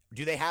stretch.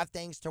 Do they have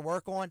things to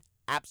work on?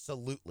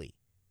 Absolutely.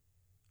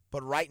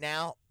 But right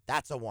now,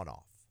 that's a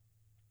one-off.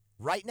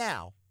 Right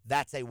now,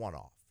 that's a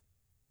one-off.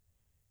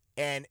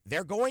 And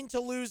they're going to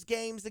lose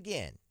games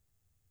again.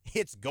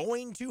 It's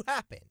going to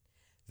happen.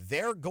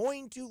 They're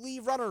going to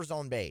leave runners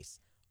on base.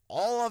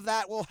 All of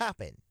that will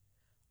happen.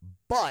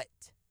 But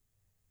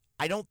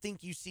I don't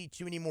think you see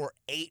too many more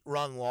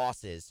 8-run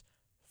losses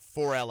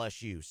for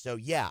LSU. So,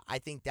 yeah, I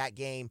think that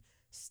game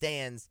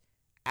stands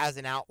as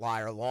an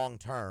outlier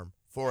long-term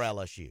for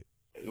LSU.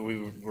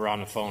 We were on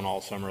the phone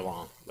all summer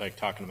long, like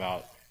talking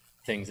about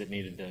things that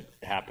needed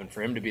to happen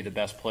for him to be the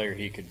best player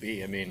he could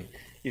be. I mean,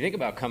 you think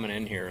about coming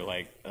in here,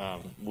 like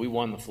we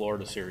won the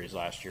Florida series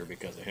last year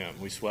because of him.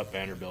 We swept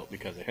Vanderbilt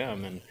because of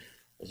him, and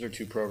those are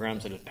two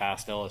programs that have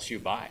passed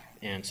LSU by.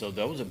 And so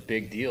that was a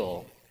big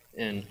deal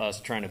in us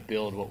trying to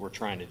build what we're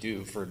trying to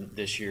do for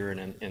this year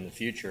and in the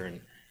future.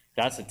 And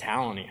that's the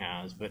talent he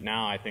has. But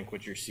now I think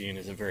what you're seeing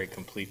is a very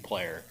complete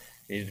player.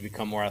 Needed to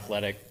become more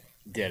athletic,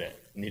 did it.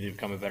 Needed to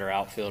become a better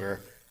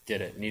outfielder,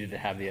 did it. Needed to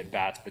have the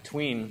at-bats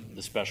between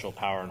the special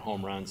power and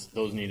home runs.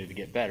 Those needed to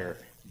get better,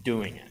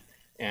 doing it.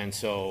 And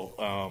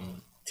so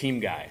team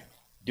guy,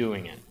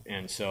 doing it.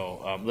 And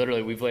so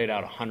literally we've laid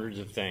out hundreds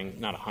of things,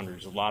 not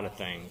hundreds, a lot of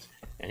things,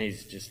 and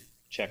he's just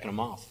checking them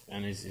off.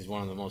 And he's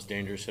one of the most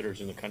dangerous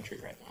hitters in the country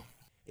right now.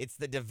 It's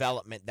the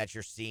development that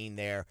you're seeing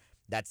there.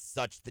 That's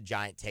such the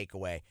giant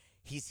takeaway.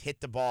 He's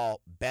hit the ball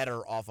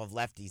better off of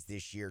lefties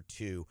this year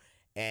too.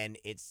 And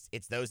it's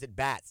those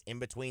at-bats in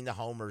between the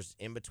homers,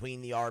 in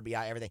between the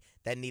RBI, everything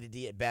that needed to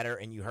get better.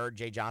 And you heard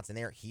Jay Johnson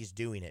there. He's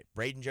doing it.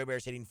 Braden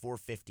Jobear's hitting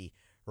 .450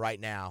 right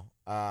now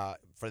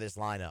for this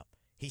lineup.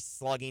 He's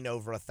slugging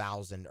over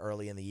 1,000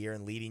 early in the year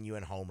and leading you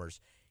in homers.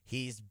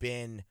 He's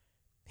been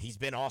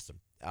awesome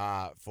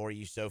for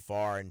you so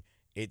far, and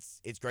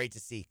it's great to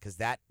see, because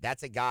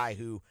that's a guy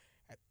who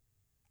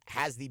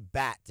has the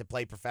bat to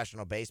play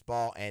professional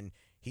baseball, and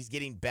he's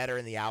getting better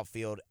in the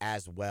outfield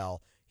as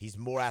well. He's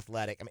more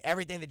athletic. I mean,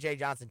 everything that Jay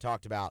Johnson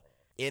talked about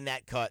in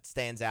that cut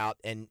stands out,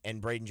 and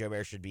Braden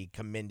Jobear should be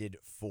commended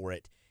for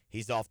it.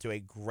 He's off to a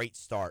great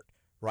start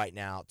right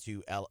now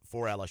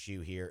for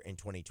LSU here in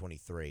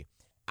 2023.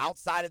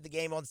 Outside of the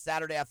game on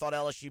Saturday, I thought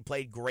LSU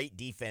played great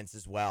defense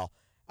as well.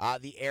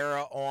 The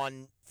error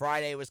on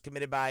Friday was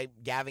committed by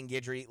Gavin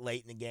Guidry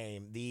late in the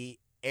game. The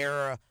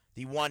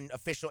one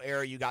official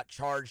error you got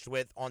charged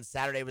with on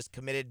Saturday was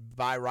committed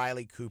by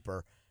Riley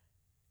Cooper,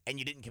 and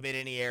you didn't commit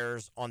any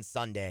errors on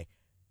Sunday.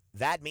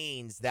 That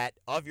means that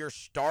of your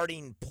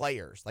starting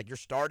players, like your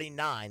starting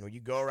 9, where you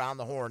go around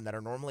the horn that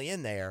are normally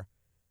in there,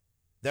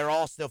 they're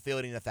all still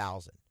fielding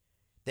 1,000.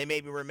 They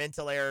maybe were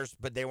mental errors,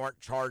 but they weren't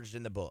charged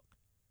in the book.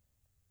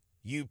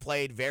 You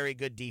played very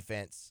good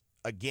defense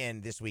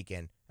again this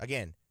weekend.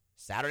 Again,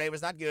 Saturday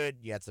was not good.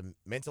 You had some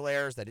mental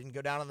errors that didn't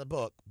go down in the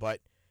book, but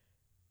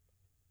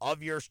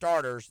of your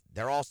starters,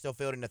 they're all still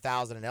fielding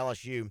 1,000, and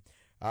LSU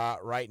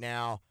right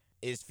now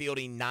is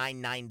fielding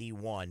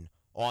 991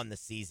 on the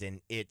season.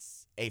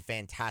 It's a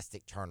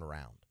fantastic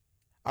turnaround.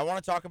 I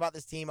want to talk about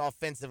this team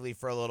offensively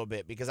for a little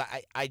bit, because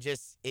I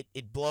just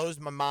it blows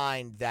my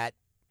mind that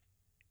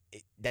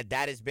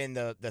has been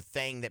the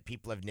thing that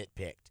people have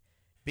nitpicked.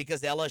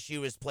 because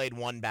LSU has played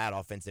one bad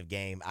offensive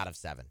game out of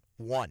 7.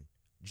 One.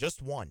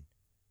 Just one.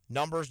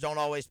 Numbers don't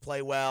always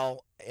play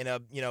well in a,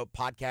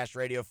 podcast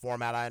radio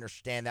format. I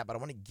understand that, but I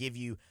want to give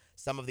you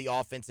some of the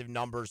offensive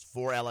numbers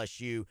for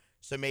LSU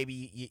so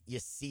maybe you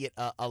see it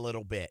a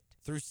little bit.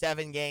 Through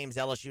 7 games,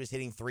 LSU is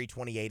hitting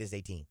 .328 as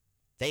a team.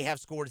 They have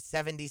scored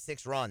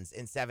 76 runs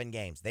in 7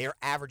 games. They are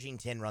averaging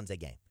 10 runs a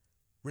game.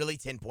 Really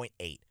 10.8.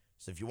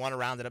 So if you want to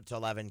round it up to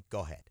 11,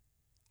 go ahead.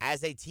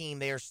 As a team,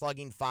 they are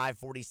slugging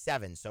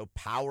 .547, so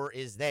power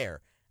is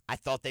there. I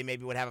thought they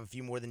maybe would have a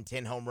few more than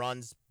 10 home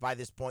runs by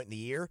this point in the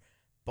year,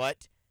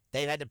 but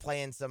they've had to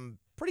play in some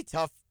pretty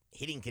tough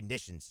hitting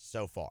conditions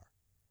so far.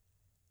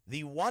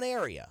 The one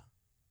area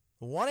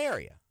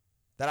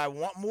that I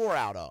want more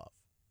out of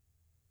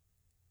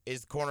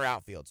is the corner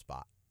outfield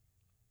spot.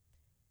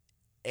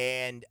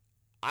 And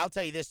I'll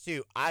tell you this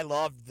too, I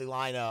loved the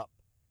lineup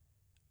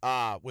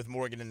with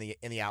Morgan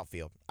in the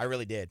outfield. I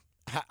really did.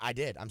 I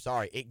did. I'm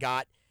sorry. It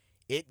got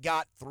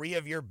 3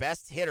 of your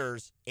best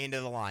hitters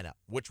into the lineup,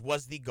 which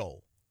was the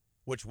goal.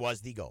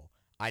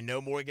 I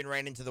know Morgan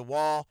ran into the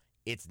wall.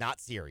 It's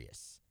not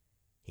serious.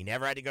 He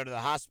never had to go to the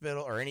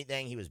hospital or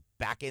anything. He was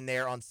back in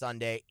there on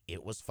Sunday.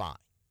 It was fine.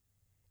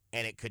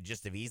 And it could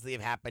just have easily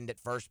have happened at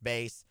first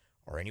base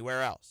or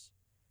anywhere else.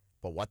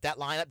 But what that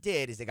lineup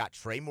did is it got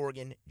Trey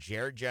Morgan,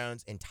 Jared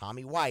Jones, and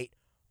Tommy White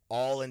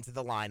all into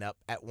the lineup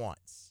at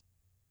once.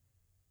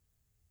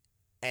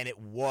 And it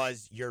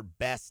was your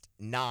best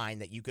 9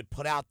 that you could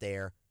put out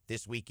there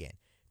this weekend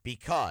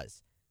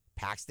because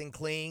Paxton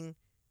Kling,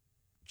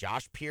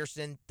 Josh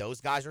Pearson,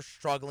 those guys are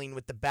struggling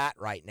with the bat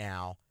right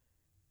now,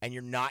 and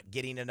you're not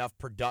getting enough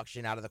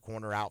production out of the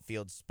corner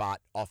outfield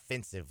spot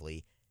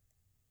offensively.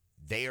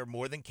 They are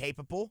more than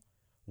capable.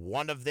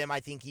 One of them, I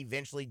think,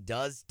 eventually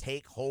does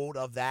take hold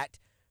of that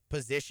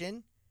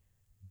position.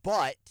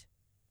 But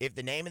if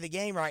the name of the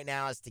game right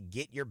now is to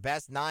get your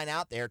best 9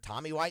 out there,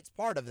 Tommy White's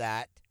part of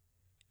that.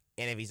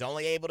 And if he's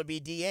only able to be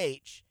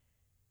DH,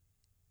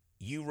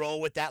 you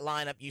roll with that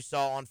lineup you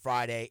saw on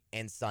Friday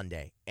and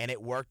Sunday. And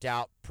it worked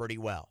out pretty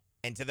well.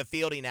 And to the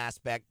fielding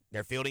aspect,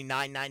 they're fielding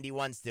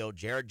 .991 still.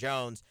 Jared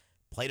Jones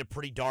played a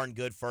pretty darn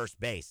good first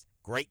base.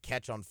 Great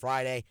catch on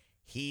Friday.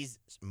 He's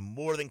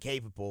more than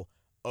capable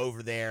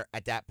over there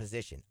at that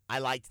position. I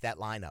liked that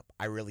lineup.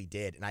 I really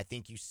did. And I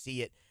think you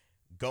see it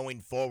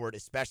going forward,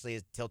 especially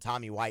until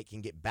Tommy White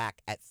can get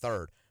back at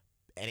third.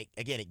 And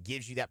it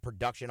gives you that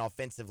production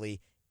offensively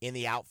in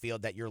the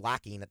outfield that you're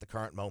lacking at the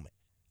current moment.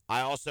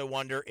 I also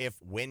wonder if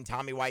when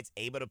Tommy White's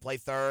able to play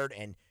third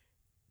and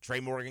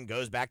Trey Morgan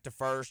goes back to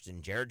first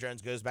and Jared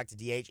Jones goes back to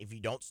DH, if you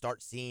don't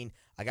start seeing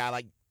a guy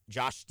like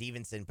Josh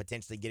Stevenson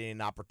potentially getting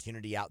an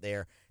opportunity out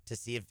there to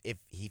see if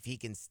he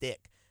can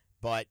stick.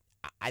 But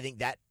I think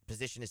that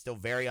position is still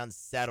very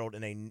unsettled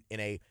in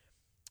a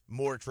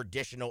more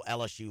traditional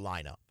LSU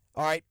lineup.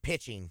 All right,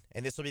 pitching,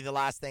 and this will be the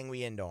last thing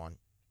we end on.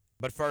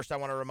 But first, I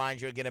want to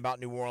remind you again about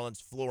New Orleans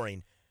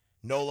Flooring.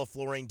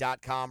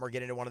 NOLAflooring.com or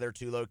get into one of their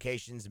 2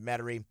 locations,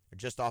 Metairie, or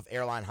just off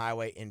Airline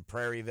Highway in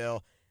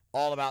Prairieville.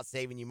 All about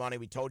saving you money.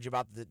 We told you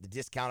about the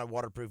discounted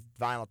waterproof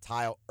vinyl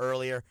tile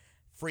earlier.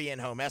 Free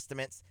in-home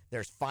estimates.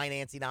 There's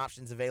financing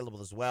options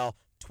available as well.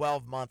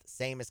 12-month,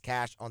 same as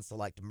cash on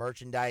select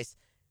merchandise.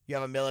 You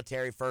have a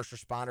military first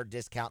responder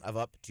discount of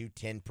up to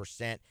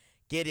 10%.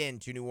 Get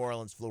into New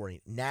Orleans Flooring.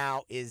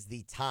 Now is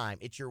the time.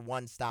 It's your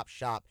one-stop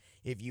shop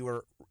if you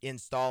are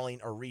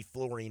installing or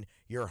reflooring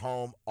your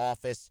home,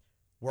 office,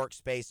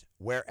 workspace,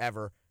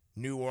 wherever.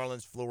 New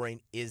Orleans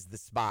Flooring is the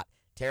spot.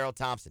 Terrell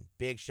Thompson,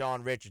 Big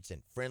Sean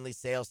Richardson, friendly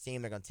sales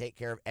team. They're going to take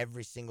care of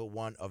every single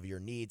one of your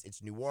needs.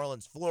 It's New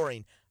Orleans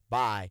Flooring.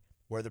 Buy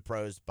where the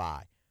pros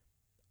buy.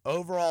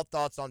 Overall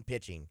thoughts on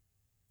pitching.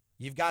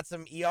 You've got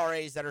some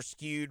ERAs that are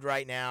skewed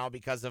right now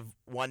because of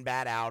one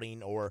bad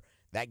outing, or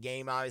that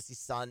game, obviously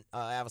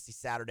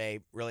Saturday,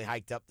 really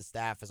hiked up the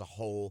staff as a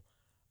whole.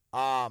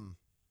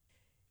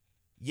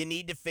 You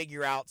need to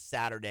figure out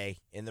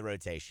Saturday in the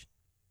rotation.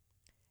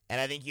 And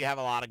I think you have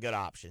a lot of good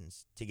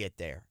options to get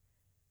there.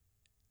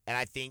 And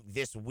I think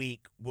this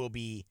week will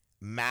be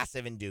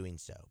massive in doing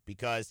so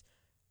because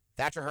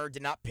Thatcher Hurd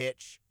did not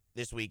pitch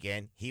this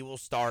weekend. He will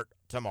start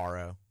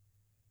tomorrow.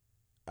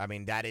 I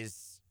mean,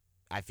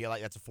 I feel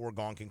like that's a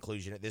foregone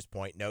conclusion at this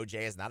point. No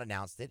Jay has not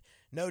announced it.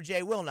 No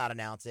Jay will not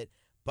announce it.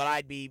 But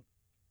I'd be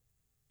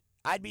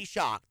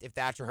shocked if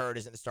Thatcher Hurd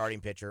isn't the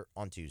starting pitcher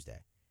on Tuesday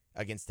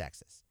against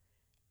Texas.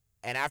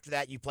 And after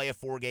that, you play a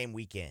 4-game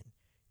weekend.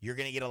 You're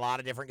going to get a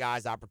lot of different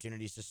guys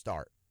opportunities to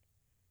start.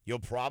 You'll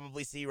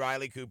probably see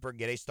Riley Cooper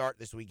get a start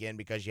this weekend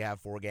because you have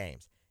 4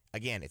 games.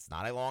 Again, it's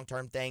not a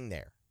long-term thing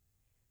there.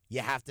 You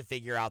have to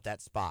figure out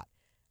that spot.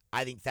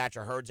 I think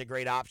Thatcher Hurd's a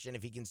great option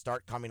if he can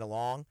start coming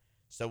along.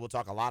 So we'll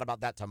talk a lot about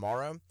that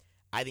tomorrow.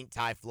 I think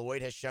Ty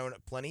Floyd has shown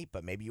plenty,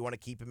 but maybe you want to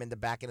keep him in the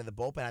back end of the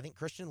bullpen. I think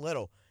Christian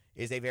Little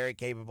is a very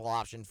capable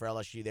option for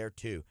LSU there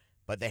too.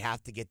 But they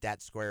have to get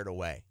that squared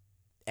away.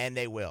 And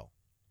they will.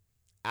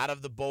 Out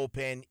of the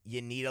bullpen,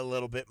 you need a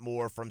little bit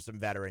more from some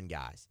veteran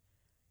guys.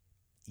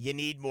 You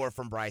need more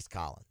from Bryce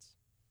Collins.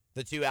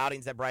 The 2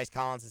 outings that Bryce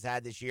Collins has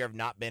had this year have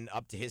not been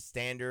up to his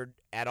standard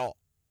at all.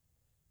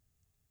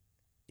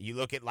 You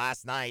look at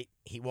last night,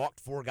 he walked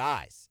 4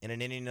 guys in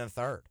an inning and a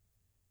third.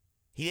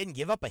 He didn't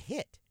give up a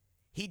hit.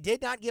 He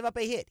did not give up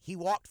a hit. He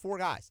walked 4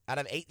 guys out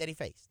of 8 that he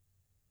faced.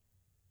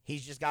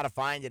 He's just got to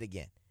find it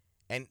again.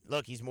 And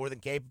look, he's more than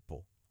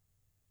capable.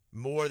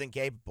 More than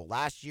capable.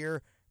 Last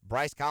year,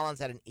 Bryce Collins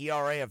had an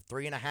ERA of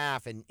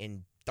 3.5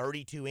 in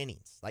 32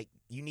 innings. Like,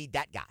 you need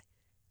that guy.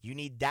 You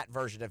need that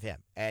version of him.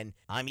 And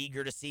I'm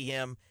eager to see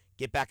him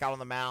get back out on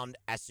the mound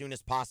as soon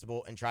as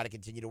possible and try to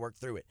continue to work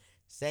through it.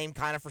 Same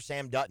kind of for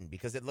Sam Dutton,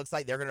 because it looks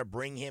like they're going to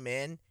bring him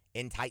in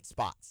tight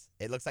spots.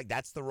 It looks like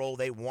that's the role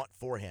they want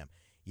for him.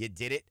 You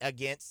did it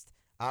against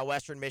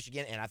Western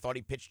Michigan, and I thought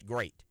he pitched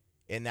great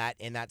in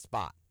that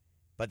spot.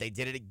 But they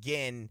did it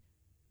again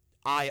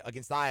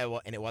against Iowa,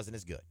 and it wasn't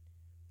as good.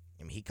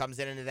 I mean, he comes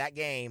into that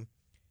game,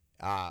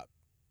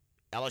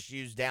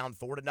 LSU's down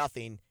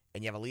 4-0,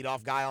 and you have a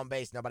leadoff guy on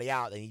base, nobody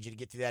out. They need you to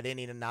get through that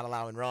inning and not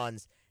allowing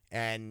runs,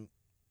 and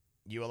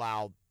you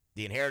allow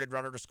the inherited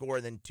runner to score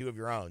and then 2 of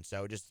your own.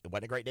 So it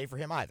wasn't a great day for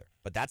him either.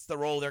 But that's the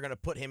role they're going to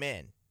put him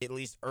in, at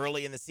least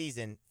early in the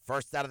season,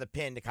 first out of the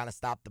pen to kind of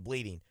stop the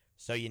bleeding.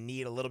 So you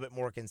need a little bit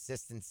more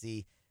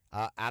consistency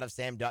out of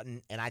Sam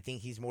Dutton, and I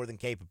think he's more than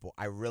capable.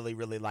 I really,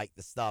 really like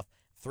the stuff.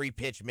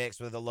 3-pitch mix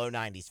with a low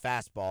 90s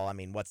fastball. I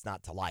mean, what's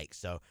not to like?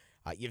 So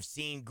you've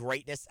seen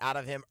greatness out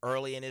of him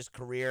early in his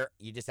career.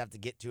 You just have to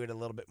get to it a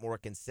little bit more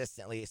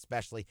consistently,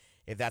 especially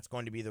if that's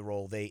going to be the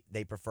role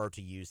they prefer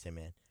to use him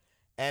in.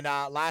 And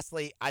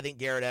lastly, I think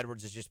Garrett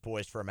Edwards is just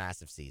poised for a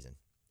massive season.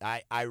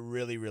 I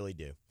really, really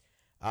do.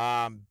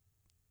 I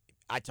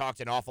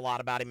talked an awful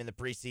lot about him in the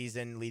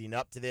preseason leading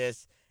up to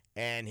this,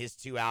 and his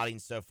 2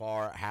 outings so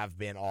far have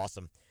been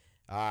awesome.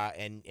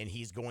 And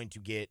he's going to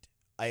get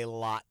a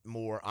lot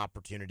more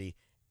opportunity.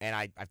 And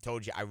I've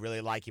told you, I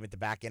really like him at the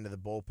back end of the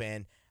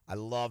bullpen. I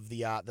love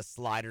the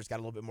sliders, got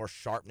a little bit more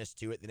sharpness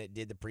to it than it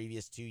did the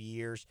previous 2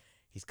 years.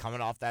 He's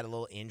coming off that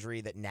little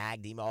injury that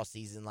nagged him all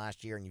season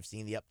last year, and you've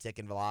seen the uptick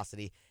in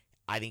velocity.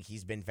 I think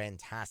he's been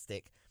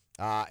fantastic.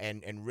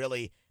 And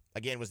really,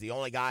 again, was the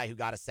only guy who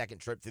got a second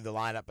trip through the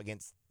lineup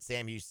against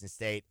Sam Houston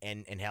State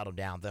and held him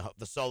down.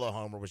 The solo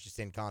homer was just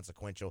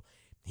inconsequential.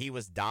 He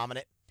was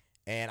dominant,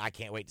 and I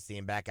can't wait to see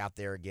him back out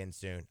there again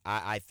soon.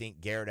 I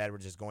think Garrett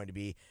Edwards is going to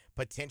be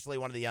potentially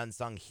one of the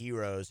unsung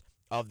heroes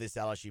of this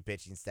LSU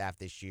pitching staff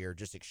this year,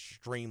 just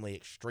extremely,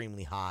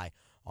 extremely high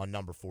on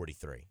number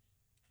 43.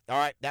 All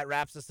right, that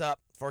wraps us up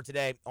for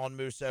today on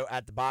Musso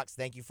at the Box.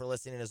 Thank you for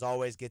listening. As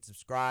always, get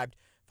subscribed.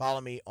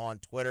 Follow me on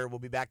Twitter. We'll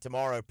be back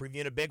tomorrow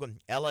previewing a big one,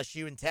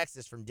 LSU and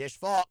Texas from Dish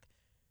Falk.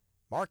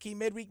 Marquee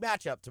midweek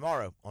matchup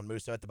tomorrow on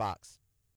Musso at the Box.